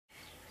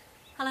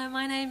Hello,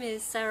 my name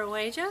is Sarah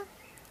Wager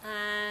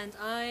and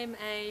I'm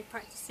a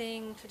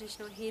practicing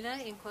traditional healer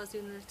in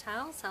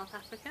KwaZulu-Natal, South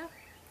Africa.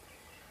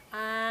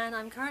 And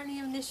I'm currently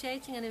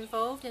initiating and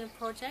involved in a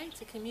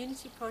project, a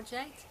community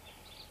project,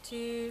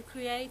 to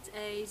create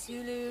a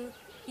Zulu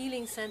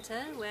healing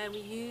centre where we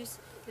use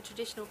the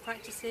traditional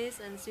practices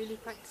and Zulu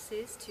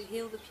practices to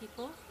heal the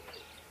people.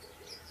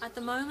 At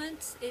the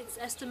moment, it's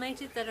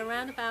estimated that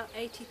around about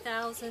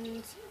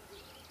 80,000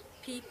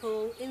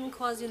 people in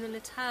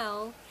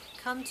KwaZulu-Natal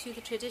come to the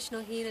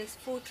traditional healers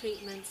for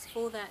treatments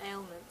for their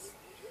ailments.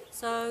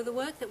 So the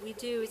work that we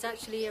do is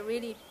actually a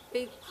really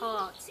big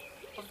part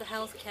of the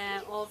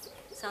healthcare of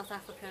South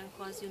Africa and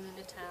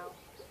KwaZulu-Natal.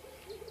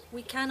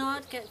 We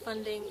cannot get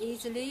funding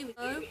easily,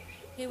 so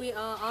here we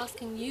are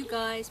asking you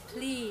guys,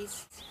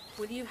 please,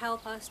 will you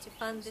help us to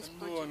fund this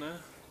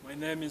project? My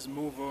name is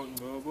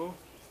Ngcobo.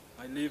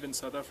 I live in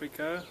South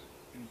Africa,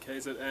 in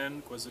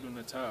KZN,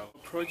 KwaZulu-Natal. The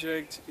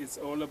project is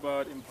all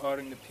about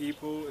empowering the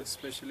people,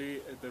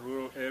 especially at the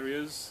rural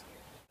areas.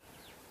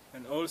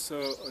 And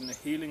also on the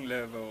healing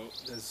level,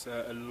 there's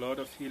a lot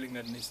of healing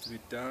that needs to be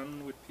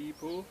done with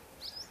people.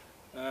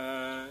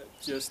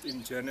 Just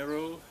in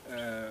general,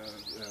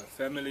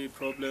 family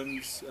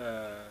problems,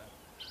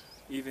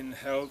 even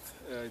health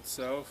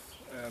itself,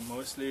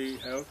 mostly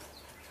health.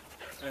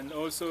 And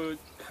also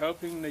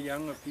helping the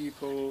younger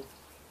people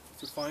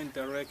to find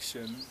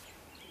direction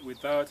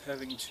without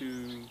having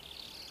to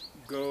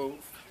go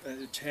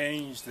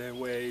change their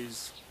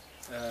ways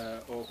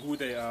or who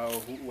they are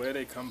or where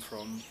they come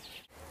from.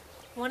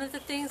 One of the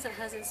things that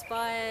has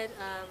inspired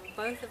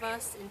both of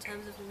us, in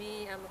terms of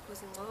me and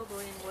Makhosi Ngcobo,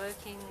 in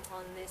working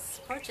on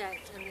this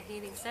project and the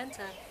healing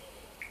centre,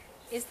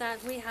 is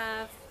that we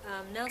have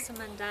Nelson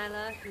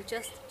Mandela, who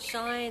just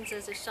shines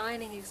as a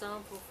shining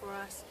example for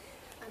us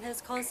and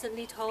has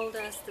constantly told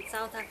us that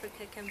South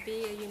Africa can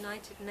be a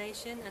united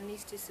nation and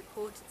needs to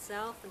support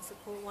itself and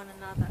support one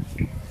another.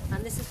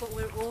 And this is what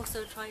we're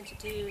also trying to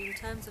do in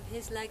terms of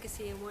his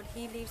legacy, and what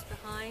he leaves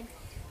behind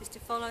is to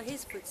follow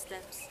his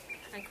footsteps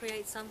and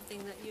create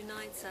something that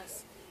unites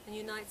us and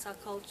unites our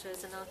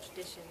cultures and our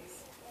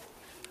traditions.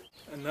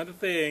 Another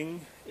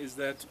thing is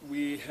that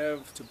we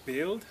have to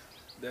build.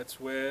 That's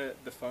where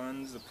the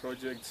funds, the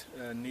project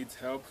needs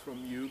help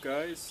from you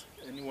guys.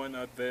 Anyone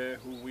out there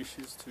who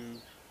wishes to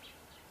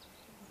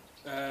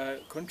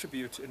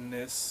contribute in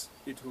this,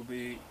 it will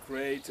be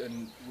great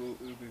and will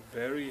be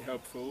very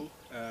helpful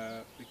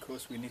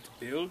because we need to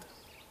build.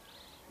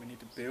 We need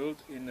to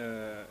build in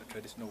a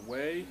traditional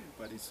way,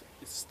 but it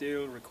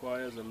still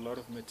requires a lot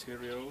of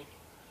materials,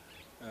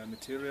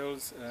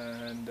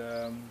 and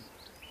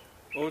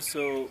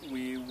also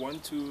we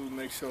want to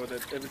make sure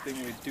that everything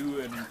we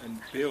do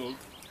and build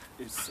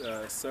is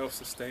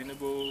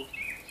self-sustainable,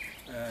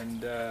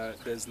 and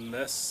there's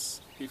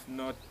less, if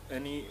not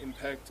any,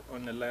 impact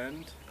on the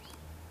land.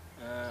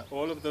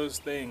 All of those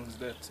things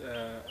that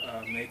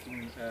are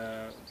making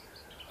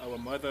our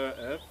Mother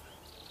Earth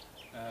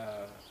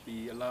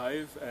be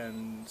alive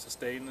and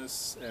sustain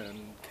us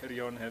and carry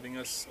on having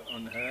us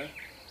on her,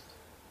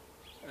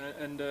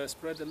 and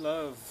spread the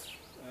love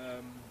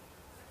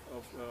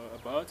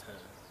about her.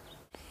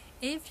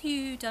 If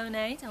you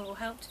donate or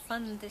help to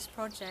fund this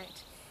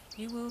project,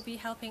 you will be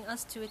helping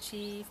us to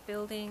achieve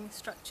building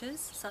structures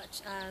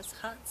such as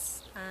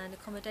huts and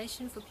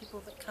accommodation for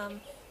people that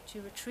come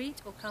to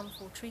retreat or come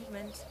for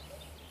treatment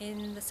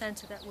in the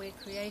centre that we're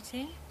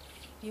creating.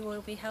 You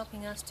will be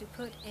helping us to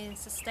put in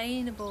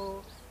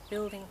sustainable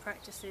building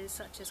practices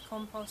such as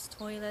compost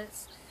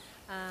toilets,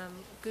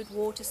 good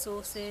water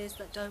sources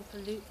that don't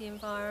pollute the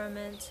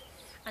environment,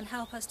 and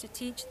help us to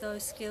teach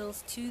those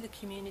skills to the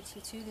community,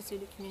 to the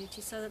Zulu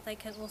community, so that they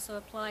can also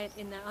apply it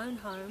in their own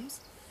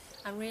homes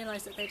and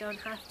realise that they don't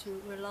have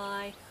to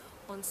rely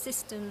on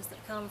systems that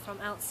come from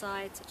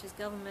outside, such as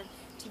government,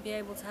 to be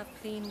able to have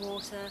clean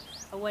water,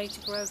 a way to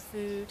grow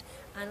food,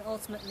 and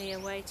ultimately a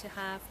way to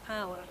have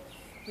power.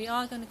 We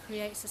are going to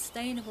create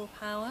sustainable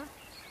power,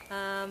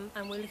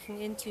 and we're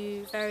looking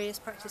into various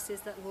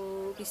practices that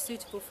will be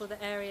suitable for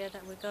the area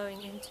that we're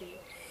going into.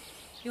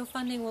 Your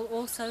funding will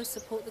also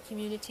support the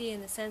community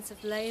in the sense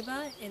of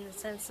labour, in the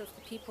sense of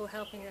the people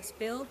helping us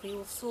build. We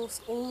will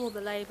source all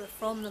the labour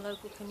from the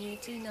local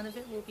community, none of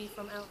it will be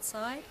from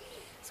outside,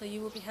 so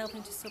you will be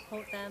helping to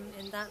support them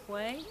in that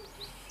way.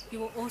 You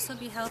will also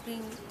be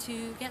helping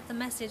to get the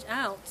message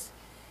out,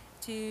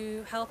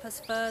 to help us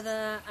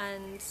further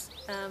and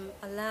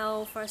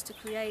allow for us to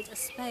create a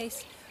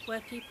space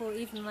where people,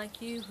 even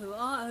like you, who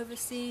are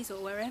overseas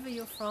or wherever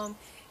you're from,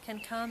 can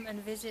come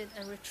and visit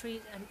and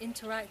retreat and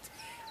interact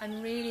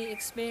and really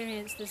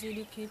experience the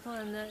Zulu people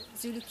and the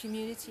Zulu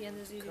community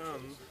and the Zulu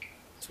Come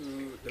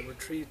to the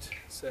retreat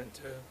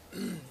center.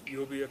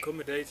 You'll be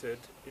accommodated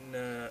in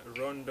a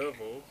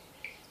rondovel,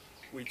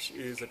 which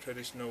is a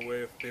traditional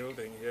way of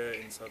building here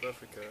in South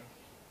Africa.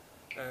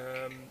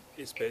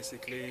 It's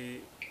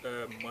basically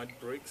mud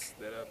bricks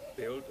that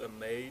are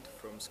made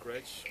from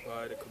scratch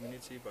by the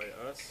community, by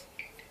us.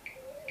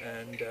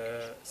 And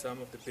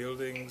some of the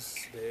buildings,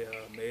 they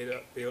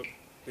are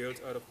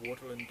built out of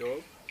wattle and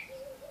dog.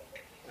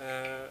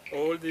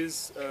 All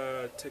these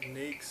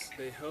techniques,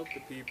 they help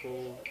the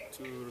people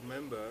to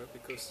remember,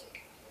 because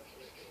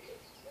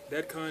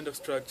that kind of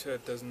structure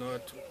does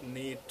not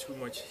need too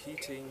much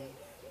heating,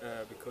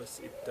 because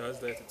it does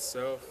that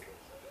itself.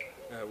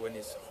 When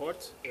it's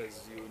hot,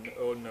 as you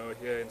all know,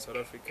 here in South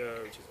Africa,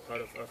 which is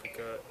part of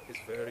Africa, it's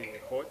very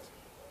hot.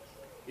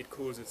 It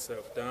cools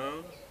itself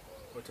down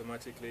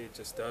automatically, it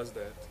just does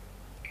that.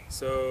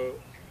 So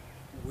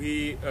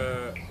we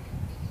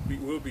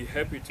will be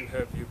happy to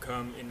have you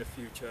come in the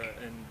future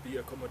and be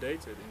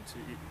accommodated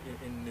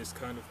in this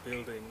kind of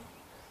building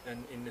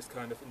and in this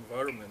kind of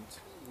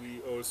environment.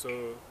 We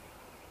also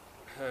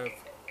have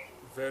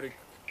very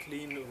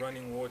clean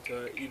running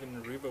water,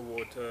 even river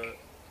water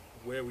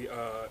where we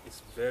are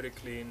is very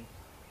clean,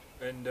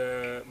 and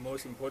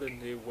most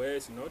importantly, where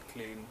it's not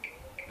clean,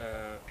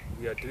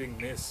 we are doing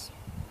this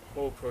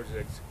whole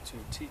project to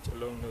teach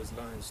along those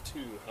lines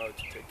too, how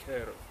to take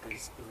care of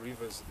these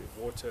rivers,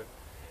 the water,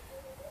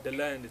 the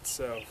land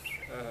itself.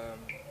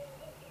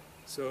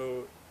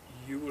 So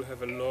you will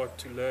have a lot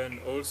to learn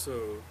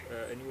also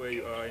anywhere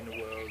you are in the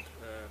world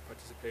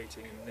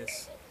participating in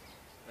this.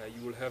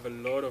 You will have a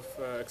lot of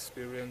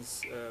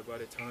experience by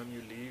the time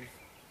you leave.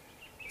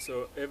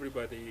 So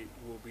everybody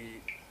will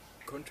be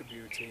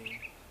contributing,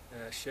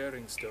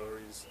 sharing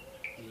stories,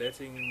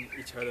 letting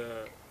each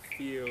other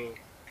feel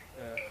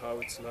how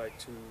it's like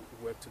to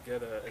work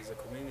together as a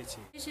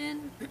community. The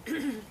vision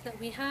that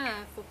we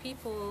have for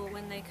people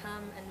when they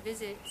come and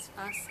visit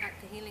us at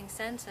the Healing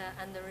Centre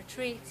and the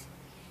retreat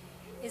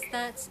is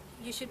that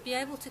you should be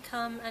able to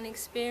come and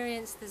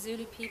experience the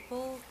Zulu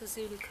people, the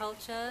Zulu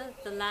culture,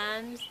 the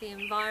land, the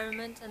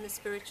environment and the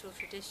spiritual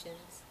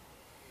traditions.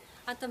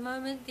 At the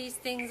moment, these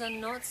things are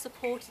not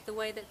supported the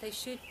way that they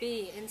should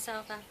be in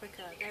South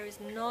Africa. There is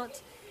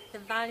not the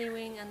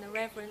valuing and the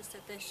reverence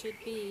that there should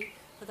be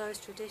for those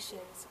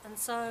traditions. And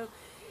so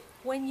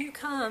when you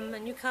come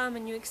and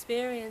you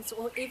experience,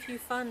 or if you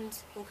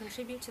fund or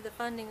contribute to the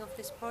funding of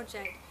this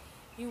project,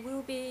 you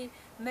will be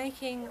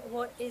making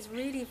what is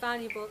really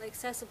valuable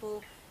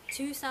accessible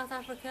to South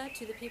Africa,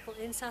 to the people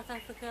in South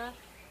Africa.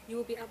 You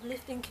will be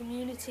uplifting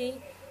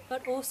community,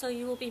 but also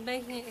you will be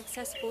making it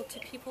accessible to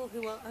people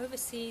who are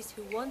overseas,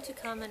 who want to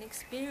come and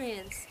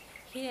experience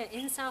here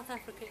in South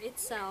Africa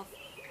itself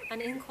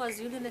and in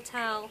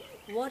KwaZulu-Natal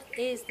what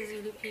is the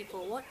Zulu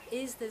people, what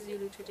is the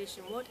Zulu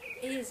tradition, what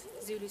is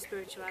Zulu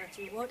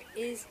spirituality, what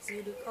is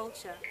Zulu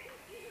culture.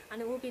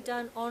 And it will be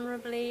done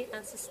honourably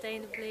and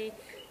sustainably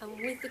and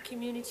with the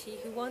community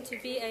who want to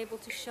be able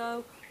to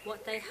show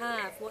what they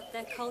have, what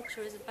their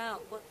culture is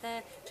about, what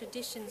their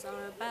traditions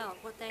are about,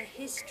 what their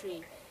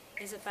history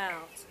is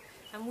about.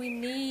 And we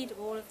need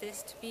all of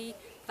this to be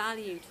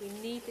valued. We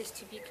need this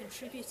to be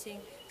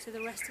contributing to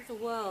the rest of the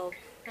world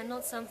and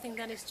not something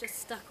that is just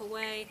stuck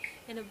away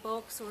in a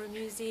box or a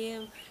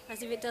museum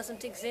as if it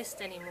doesn't exist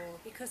anymore,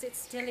 because it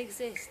still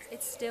exists.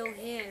 It's still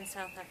here in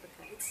South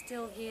Africa. It's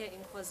still here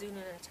in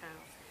KwaZulu-Natal.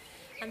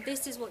 And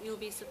this is what you'll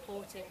be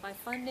supporting by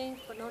funding,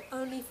 but not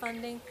only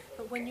funding,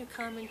 but when you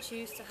come and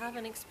choose to have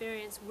an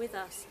experience with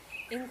us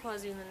in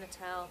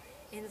KwaZulu-Natal,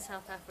 in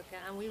South Africa,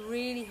 and we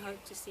really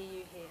hope to see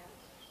you here.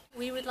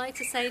 We would like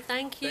to say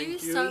thank you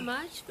so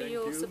much for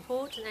your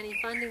support and any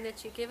funding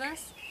that you give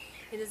us.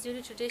 In the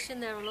Zulu tradition,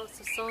 there are lots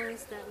of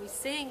songs that we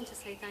sing to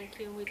say thank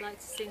you, and we'd like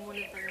to sing one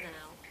of them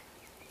now.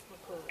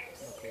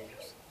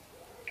 Makhosi.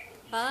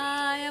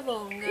 Baya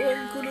bonga,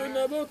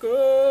 baya bonga,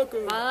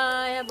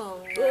 baya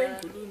bonga,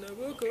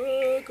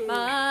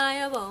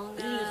 baya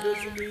bonga,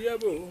 baya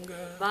bonga,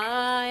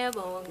 baya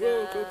bonga,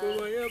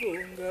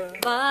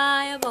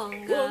 baya bonga, baya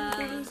bonga,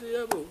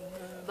 baya bonga,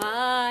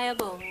 baya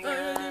bonga,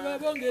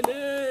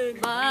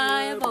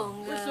 baya bonga,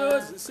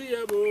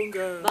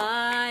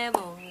 baya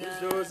bonga,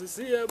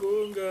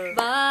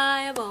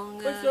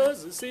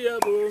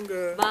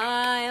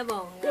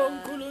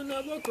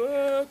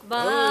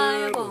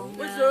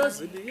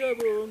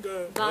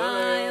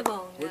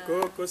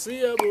 Koko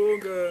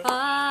siyabonga,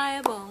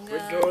 baya bonga,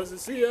 wedlozi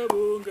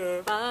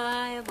siyabonga,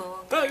 baya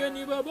bonga. kake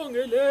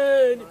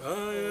nibabongeleni,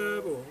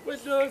 baya bonga,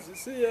 wedlozi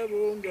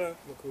siyabonga,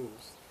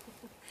 Makhosi.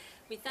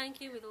 We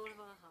thank you with all of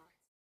our hearts.